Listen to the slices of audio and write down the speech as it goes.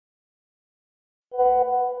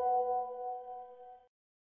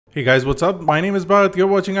Hey guys, what's up? My name is Bharat, you're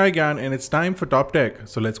watching iGyaan and it's time for Top Tech.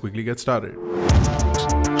 So let's quickly get started.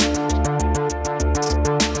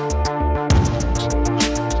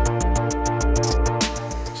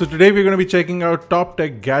 So today we're going to be checking out top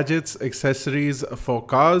tech gadgets, accessories for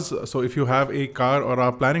cars. So if you have a car or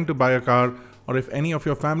are planning to buy a car, or if any of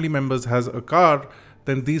your family members has a car,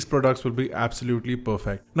 then these products will be absolutely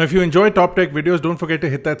perfect. Now, if you enjoy top tech videos, don't forget to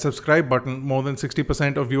hit that subscribe button. More than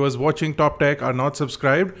 60% of viewers watching top tech are not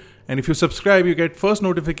subscribed. And if you subscribe, you get first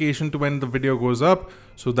notification to when the video goes up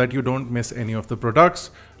so that you don't miss any of the products.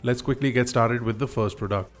 Let's quickly get started with the first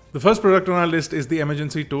product. The first product on our list is the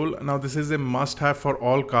emergency tool. Now this is a must-have for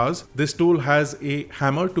all cars. This tool has a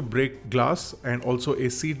hammer to break glass and also a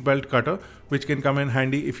seat belt cutter, which can come in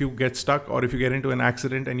handy if you get stuck or if you get into an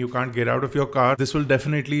accident and you can't get out of your car. This will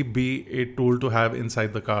definitely be a tool to have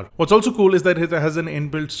inside the car. What's also cool is that it has an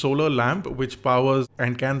inbuilt solar lamp which powers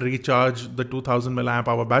and can recharge the 2000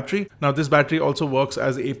 mAh battery. Now this battery also works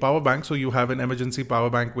as a power bank, so you have an emergency power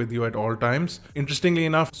bank with you at all times. Interestingly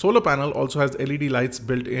enough, solar panel also has LED lights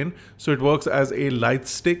built in, so it works as a light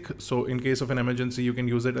stick. So in case of an emergency, you can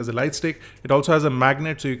use it as a light stick. It also has a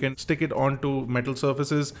magnet, so you can stick it onto metal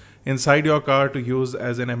surfaces inside your car to use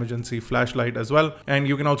as an emergency flashlight as well. And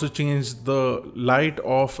you can also change the light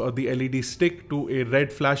of the LED stick to a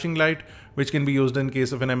red flashing light, which can be used in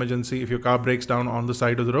case of an emergency. If your car breaks down on the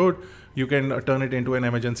side of the road, you can turn it into an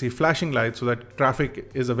emergency flashing light so that traffic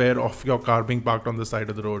is aware of your car being parked on the side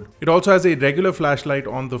of the road. It also has a regular flashlight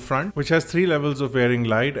on the front, which has 3 levels of wearing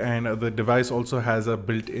light, and the device also has a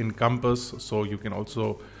built-in compass, so you can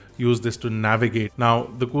also use this to navigate. Now,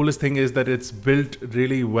 the coolest thing is that it's built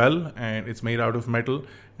really well and it's made out of metal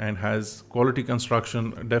and has quality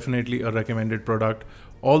construction. Definitely a recommended product.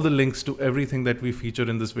 All the links to everything that we feature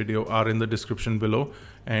in this video are in the description below.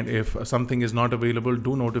 And if something is not available,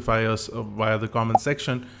 do notify us via the comment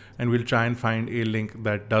section and we'll try and find a link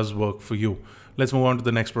that does work for you. Let's move on to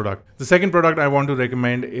the next product. The second product I want to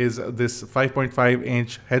recommend is this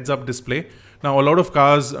 5.5-inch heads-up display. Now, a lot of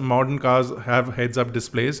cars, modern cars, have heads-up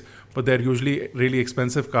displays, but they're usually really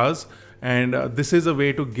expensive cars. And this is a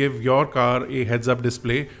way to give your car a heads-up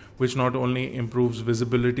display, which not only improves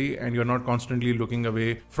visibility and you're not constantly looking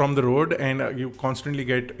away from the road, and you constantly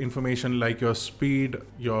get information like your speed,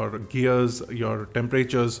 your gears, your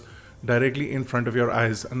temperatures directly in front of your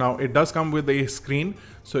eyes. Now it does come with a screen,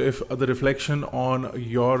 so if the reflection on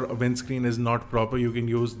your windscreen is not proper, you can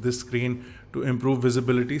use this screen to improve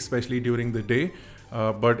visibility, especially during the day.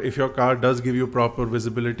 But if your car does give you proper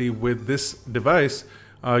visibility with this device,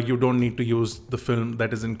 you don't need to use the film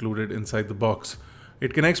that is included inside the box.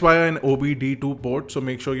 It connects via an OBD2 port, so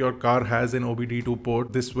make sure your car has an OBD2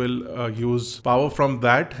 port. This will use power from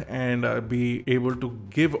that and be able to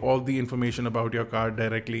give all the information about your car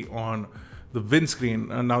directly on the windscreen.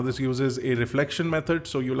 And now this uses a reflection method,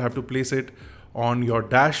 so you'll have to place it on your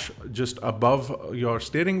dash just above your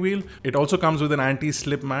steering wheel. It also comes with an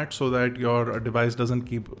anti-slip mat so that your device doesn't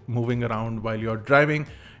keep moving around while you're driving.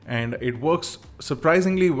 And it works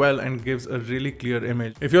surprisingly well and gives a really clear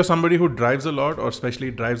image. If you're somebody who drives a lot or especially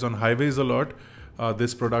drives on highways a lot,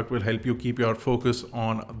 this product will help you keep your focus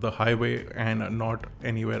on the highway and not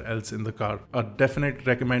anywhere else in the car. A definite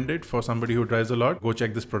recommended for somebody who drives a lot. Go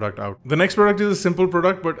check this product out. The next product is a simple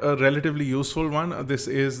product but a relatively useful one. This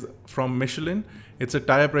is from Michelin. It's a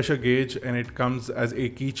tire pressure gauge and it comes as a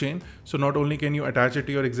keychain. So not only can you attach it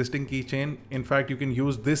to your existing keychain, in fact you can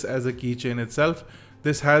use this as a keychain itself.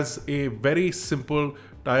 This has a very simple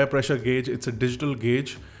tire pressure gauge. It's a digital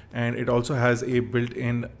gauge and it also has a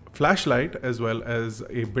built-in flashlight as well as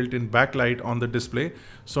a built-in backlight on the display.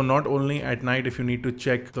 So not only at night if you need to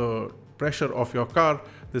check the pressure of your car,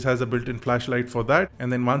 this has a built-in flashlight for that.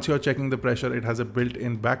 And then once you're checking the pressure, it has a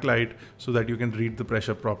built-in backlight so that you can read the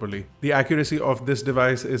pressure properly. The accuracy of this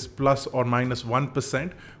device is plus or minus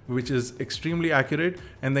 1%, which is extremely accurate.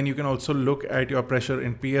 And then you can also look at your pressure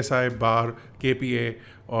in PSI, bar, KPA,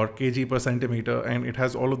 or kg per centimeter, and it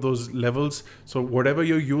has all of those levels. So whatever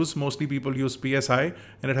you use, mostly people use PSI,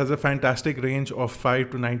 and it has a fantastic range of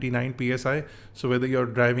 5 to 99 PSI. So whether you're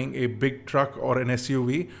driving a big truck or an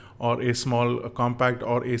SUV or a small compact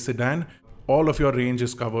or a sedan, all of your range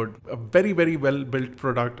is covered. A very, very well built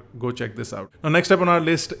product. Go check this out. Now, next up on our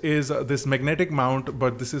list is this magnetic mount,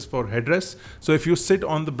 but this is for headrests. So if you sit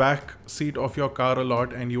on the back seat of your car a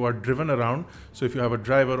lot and you are driven around, so if you have a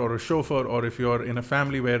driver or a chauffeur, or if you're in a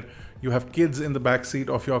family where you have kids in the back seat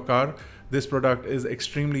of your car, this product is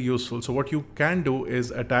extremely useful. So what you can do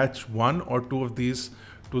is attach 1 or 2 of these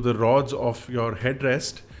to the rods of your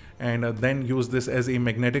headrest and then use this as a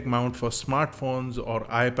magnetic mount for smartphones or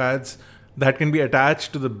iPads. that can be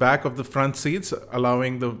attached to the back of the front seats,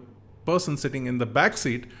 allowing the person sitting in the back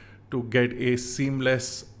seat to get a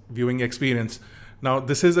seamless viewing experience. Now,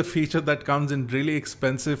 this is a feature that comes in really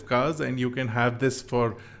expensive cars, and you can have this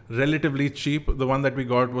for relatively cheap. The one that we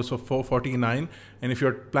got was for $449, and if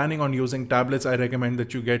you're planning on using tablets, I recommend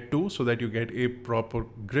that you get two so that you get a proper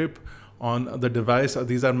grip on the device.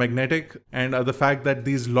 These are magnetic, and the fact that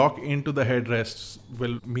these lock into the headrests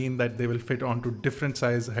will mean that they will fit onto different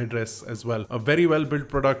size headrests as well. A very well built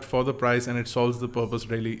product for the price, and it solves the purpose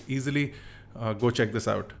really easily. Go check this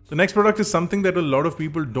out. The next product is something that a lot of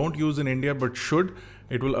people don't use in India but should.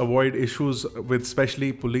 It will avoid issues with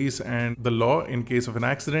especially police and the law in case of an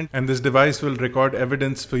accident, and this device will record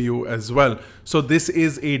evidence for you as well. So this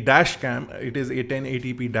is a dash cam. It is a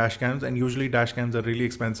 1080p dash cams, and usually dash cams are really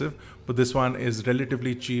expensive, but this one is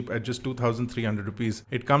relatively cheap at just 2,300 rupees.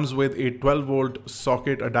 It comes with a 12-volt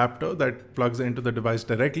socket adapter that plugs into the device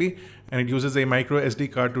directly, and it uses a micro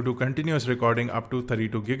SD card to do continuous recording up to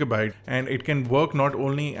 32 gigabyte, and it can work not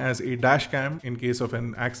only as a dash cam in case of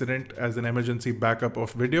an accident as an emergency backup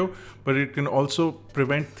of video, but it can also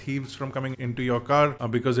prevent thieves from coming into your car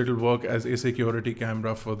because it will work as a security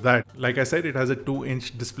camera for that. Like I said, it has a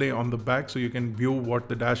 2-inch display on the back so you can view what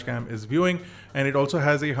the dash cam is viewing, and it also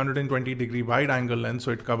has a 120-degree wide angle lens,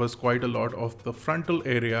 so it covers quite a lot of the frontal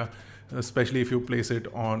area, especially if you place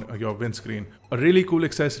it on your windscreen. A really cool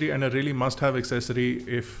accessory and a really must-have accessory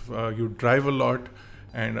if you drive a lot.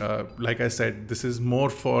 And like I said, this is more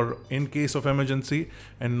for in case of emergency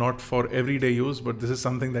and not for everyday use, but this is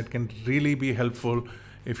something that can really be helpful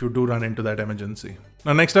if you do run into that emergency.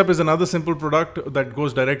 Now, next up is another simple product that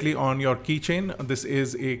goes directly on your keychain. This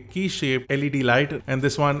is a key-shaped LED light, and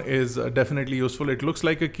this one is definitely useful. It looks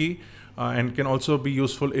like a key and can also be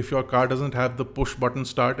useful if your car doesn't have the push button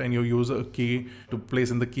start and you use a key to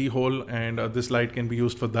place in the keyhole, and this light can be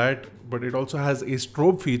used for that. But it also has a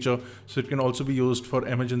strobe feature, so it can also be used for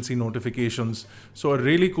emergency notifications. So a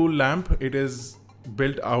really cool lamp. It is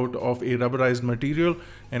built out of a rubberized material,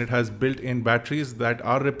 and it has built-in batteries that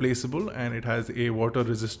are replaceable, and it has a water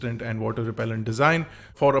resistant and water repellent design.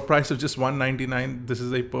 For a price of just $199, this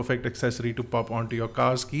is a perfect accessory to pop onto your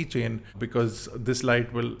car's keychain because this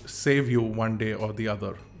light will save you one day or the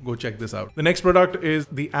other. Go check this out. The next product is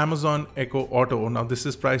the Amazon Echo Auto. Now, this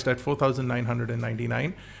is priced at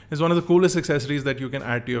 $4,999. It's one of the coolest accessories that you can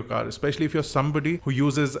add to your car, especially if you're somebody who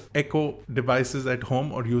uses Echo devices at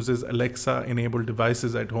home or uses Alexa enabled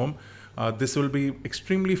devices at home. This will be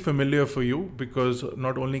extremely familiar for you because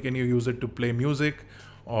not only can you use it to play music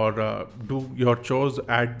or do your chores,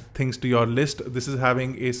 add things to your list. This is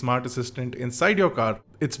having a smart assistant inside your car.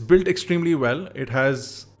 It's built extremely well. It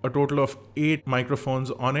has a total of 8 microphones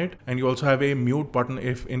on it, and you also have a mute button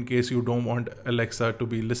if in case you don't want Alexa to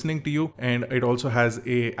be listening to you, and it also has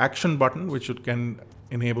a action button which can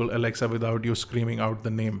enable Alexa without you screaming out the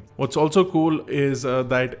name. What's also cool is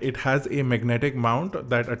that it has a magnetic mount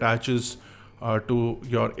that attaches to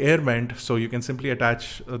your air vent, so you can simply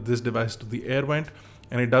attach this device to the air vent,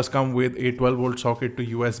 and it does come with a 12-volt socket to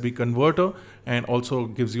USB converter and also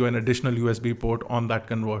gives you an additional USB port on that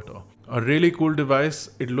converter. A really cool device.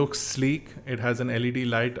 It looks sleek. It has an LED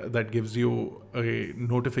light that gives you a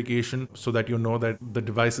notification so that you know that the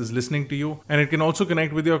device is listening to you. And it can also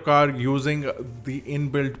connect with your car using the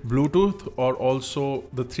inbuilt Bluetooth or also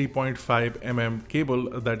the 3.5mm cable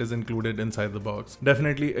that is included inside the box.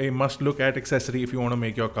 Definitely a must look at accessory if you want to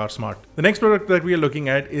make your car smart. The next product that we are looking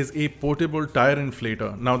at is a portable tire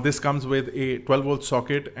inflator. Now, this comes with a 12-volt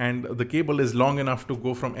socket, and the cable is long enough to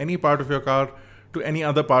go from any part of your car to any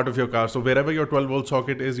other part of your car. So wherever your 12-volt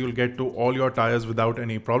socket is, you'll get to all your tires without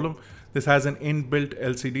any problem. This has an inbuilt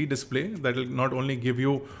LCD display that will not only give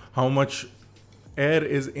you how much air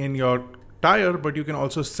is in your tire, but you can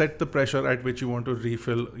also set the pressure at which you want to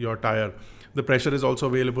refill your tire. The pressure is also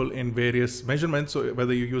available in various measurements. So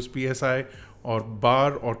whether you use PSI or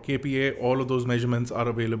bar or kPa, all of those measurements are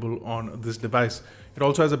available on this device. It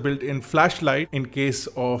also has a built-in flashlight in case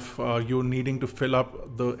of you needing to fill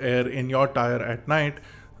up the air in your tire at night.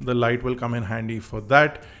 The light will come in handy for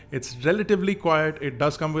that. It's relatively quiet. It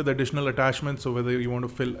does come with additional attachments. So whether you want to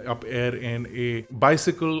fill up air in a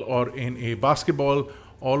bicycle or in a basketball,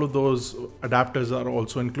 all of those adapters are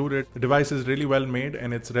also included. The device is really well made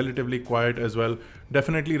and it's relatively quiet as well.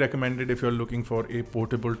 Definitely recommended if you're looking for a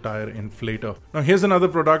portable tire inflator. Now, here's another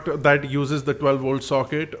product that uses the 12-volt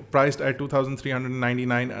socket, priced at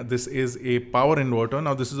 $2,399. This is a power inverter.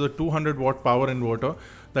 Now, this is a 200-watt power inverter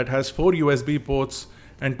that has 4 USB ports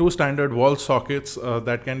and 2 standard wall sockets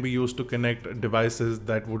that can be used to connect devices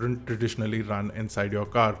that wouldn't traditionally run inside your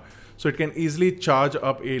car. So it can easily charge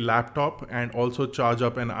up a laptop and also charge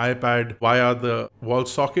up an iPad via the wall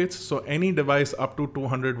sockets. So any device up to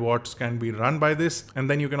 200 watts can be run by this. And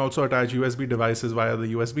then you can also attach USB devices via the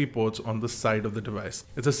USB ports on the side of the device.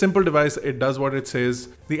 It's a simple device. It does what it says.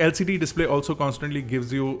 The LCD display also constantly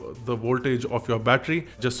gives you the voltage of your battery,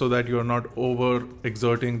 just so that you're not over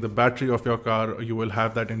exerting the battery of your car. You will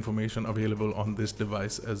have that information available on this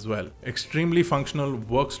device as well. Extremely functional,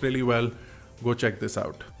 works really well. Go check this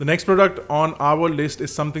out. The next product on our list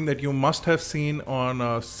is something that you must have seen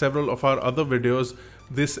on several of our other videos.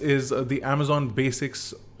 This is the Amazon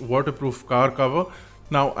Basics waterproof car cover.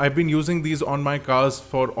 Now, I've been using these on my cars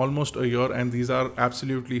for almost a year, and these are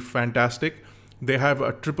absolutely fantastic. They have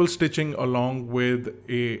a triple stitching along with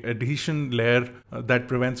a adhesion layer that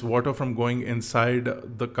prevents water from going inside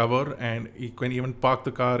the cover, and you can even park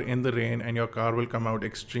the car in the rain and your car will come out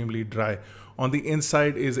extremely dry. On the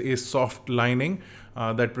inside is a soft lining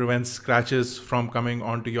that prevents scratches from coming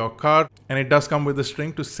onto your car, and it does come with a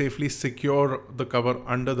string to safely secure the cover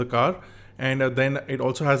under the car. And then it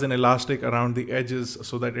also has an elastic around the edges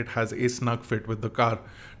so that it has a snug fit with the car.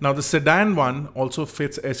 Now the sedan one also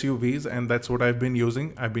fits SUVs, and that's what I've been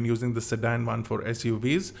using. I've been using the sedan one for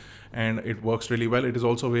SUVs, and it works really well. It is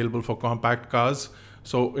also available for compact cars.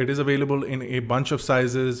 So it is available in a bunch of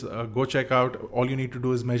sizes. Go check out. All you need to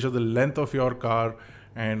do is measure the length of your car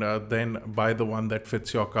and then buy the one that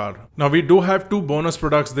fits your car. Now we do have two bonus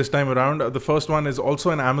products this time around. The first one is also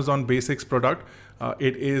an Amazon Basics product.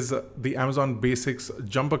 It is the Amazon Basics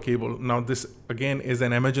jumper cable. Now this again is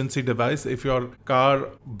an emergency device. If your car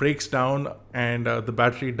breaks down and the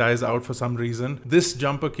battery dies out for some reason, this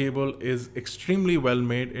jumper cable is extremely well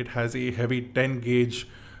made. It has a heavy 10 gauge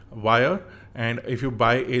wire, and if you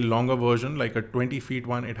buy a longer version like a 20 feet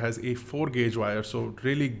one, it has a 4 gauge wire. So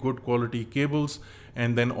really good quality cables.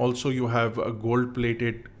 And then also you have a gold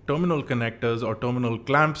plated terminal connectors or terminal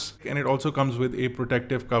clamps, and it also comes with a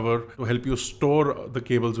protective cover to help you store the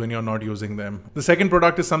cables when you're not using them. The second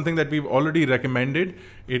product is something that we've already recommended.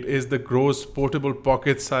 It is the Grows portable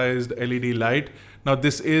pocket sized LED light. Now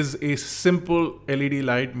this is a simple LED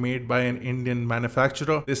light made by an Indian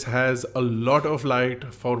manufacturer. This has a lot of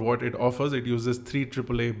light for what it offers. It uses 3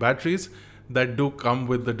 AAA batteries that do come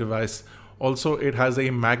with the device. Also, it has a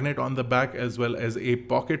magnet on the back as well as a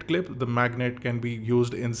pocket clip. The magnet can be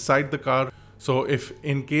used inside the car. So if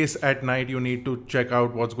in case at night you need to check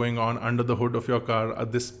out what's going on under the hood of your car,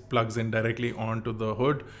 this plugs in directly onto the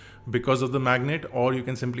hood because of the magnet, or you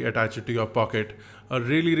can simply attach it to your pocket. A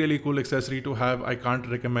really cool accessory to have. I can't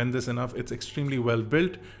recommend this enough. It's extremely well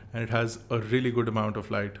built and it has a really good amount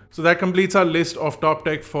of light. So that completes our list of top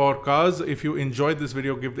tech for cars. If you enjoyed this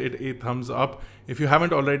video, give it a thumbs up. If you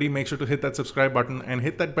haven't already, make sure to hit that subscribe button and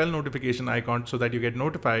hit that bell notification icon so that you get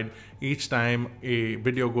notified each time a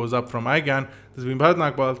video goes up from iGyaan. This has been Bharat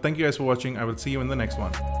Nagpal. Thank you guys for watching. I will see you in the next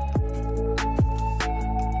one.